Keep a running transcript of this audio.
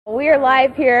We are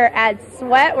live here at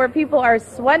Sweat, where people are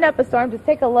sweating up a storm. Just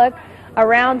take a look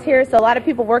around here. So a lot of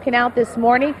people working out this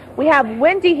morning. We have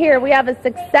Wendy here. We have a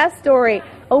success story.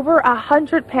 Over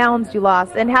 100 pounds you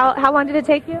lost. And how long did it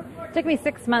take you? It took me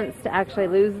 6 months to actually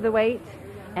lose the weight,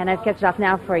 and I've kept it off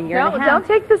now for a year and a half. Don't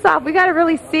take this off. We got to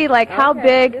really see how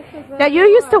big. Now, you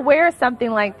used to wear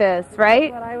something like this, right? This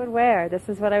is what I would wear. This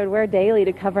is what I would wear daily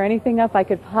to cover anything up I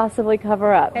could possibly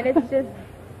cover up. And it's just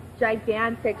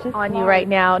gigantic on you right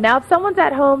now. Now, if someone's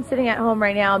at home, sitting at home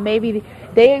right now, maybe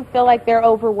they feel like they're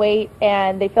overweight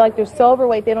and they feel like they're so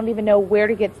overweight they don't even know where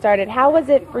to get started. How was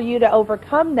it for you to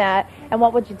overcome that, and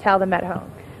what would you tell them at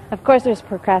home? Of course, there's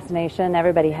procrastination.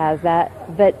 Everybody has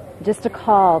that. But just a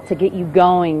call to get you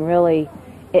going, really,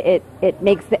 it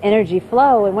makes the energy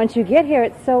flow. And once you get here,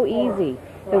 it's so easy.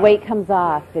 The weight comes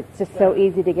off. It's just so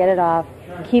easy to get it off.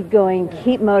 Keep going.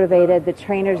 Keep motivated. The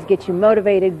trainers get you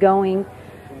motivated, going.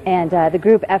 And the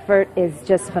group effort is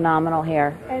just phenomenal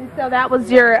here. And so that was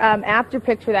your after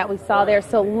picture that we saw there.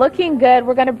 So looking good.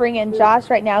 We're going to bring in Josh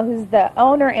right now, who's the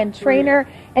owner and trainer,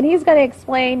 and he's going to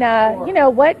explain,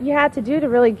 what you had to do to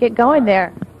really get going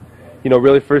there.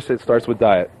 Really first it starts with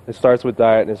diet. It starts with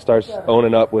diet, and it starts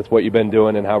owning up with what you've been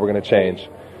doing and how we're going to change.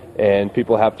 And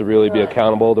people have to really be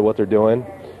accountable to what they're doing.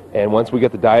 And once we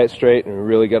get the diet straight and we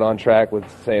really get on track with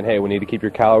saying, hey, we need to keep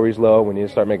your calories low, we need to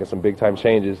start making some big-time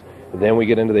changes, then we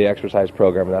get into the exercise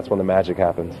program, and that's when the magic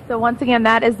happens. So once again,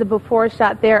 that is the before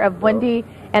shot there of Wendy,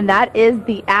 and that is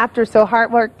the after. So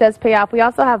hard work does pay off. We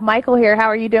also have Michael here. How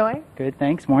are you doing? Good,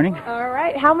 thanks. Morning. All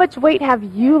right. How much weight have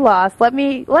you lost? Let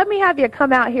me have you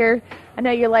come out here. I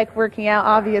know you like working out,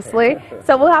 obviously.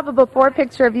 So we'll have a before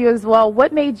picture of you as well.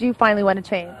 What made you finally want to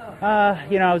change?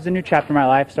 It was a new chapter in my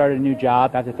life. Started a new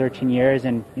job after 13 years,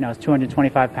 and I was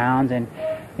 225 pounds, and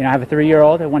I have a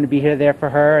 3-year-old. I want to be there for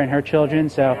her and her children,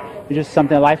 so it's just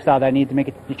something, a lifestyle that I need to make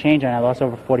a change, and I lost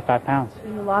over 45 pounds.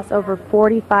 You lost over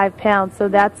 45 pounds, so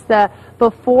that's the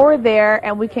before there,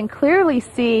 and we can clearly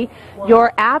see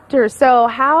your after. So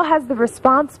how has the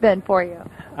response been for you?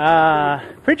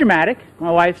 Pretty dramatic.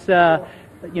 My wife's, she's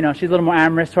a little more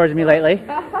amorous towards me lately.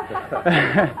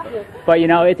 But,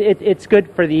 it's good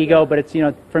for the ego, but it's,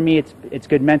 for me, it's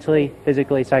good mentally,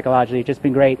 physically, psychologically. It's just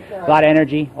been great. A lot of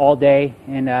energy all day,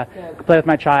 and play with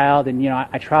my child, and,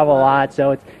 I travel a lot,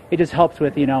 so it just helps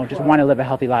with, just want to live a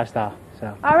healthy lifestyle.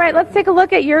 So. All right, let's take a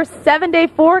look at your 7-day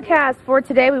forecast for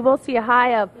today. We will see a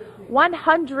high of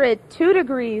 102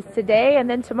 degrees today, and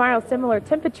then tomorrow similar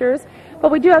temperatures.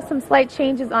 But we do have some slight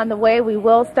changes on the way. We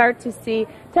will start to see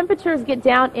temperatures get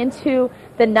down into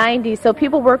the 90s. So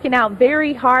people working out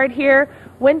very hard here.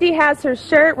 Wendy has her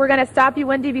shirt. We're going to stop you,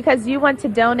 Wendy, because you want to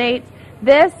donate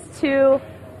this to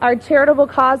our charitable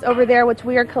cause over there, which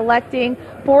we are collecting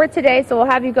for today. So we'll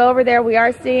have you go over there. We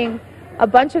are seeing a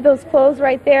bunch of those clothes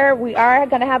right there. We are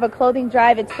going to have a clothing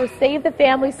drive. It's for Save the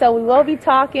Family, so we will be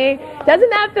talking. Doesn't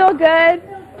that feel good?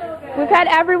 We've had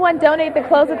everyone donate the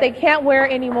clothes that they can't wear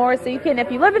anymore, so you can,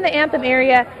 if you live in the Anthem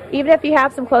area, even if you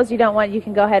have some clothes you don't want, you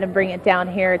can go ahead and bring it down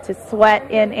here to Sweat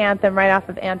in Anthem, right off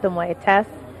of Anthem Way. Tess?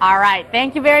 All right.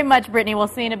 Thank you very much, Brittany. We'll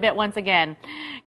see you in a bit once again.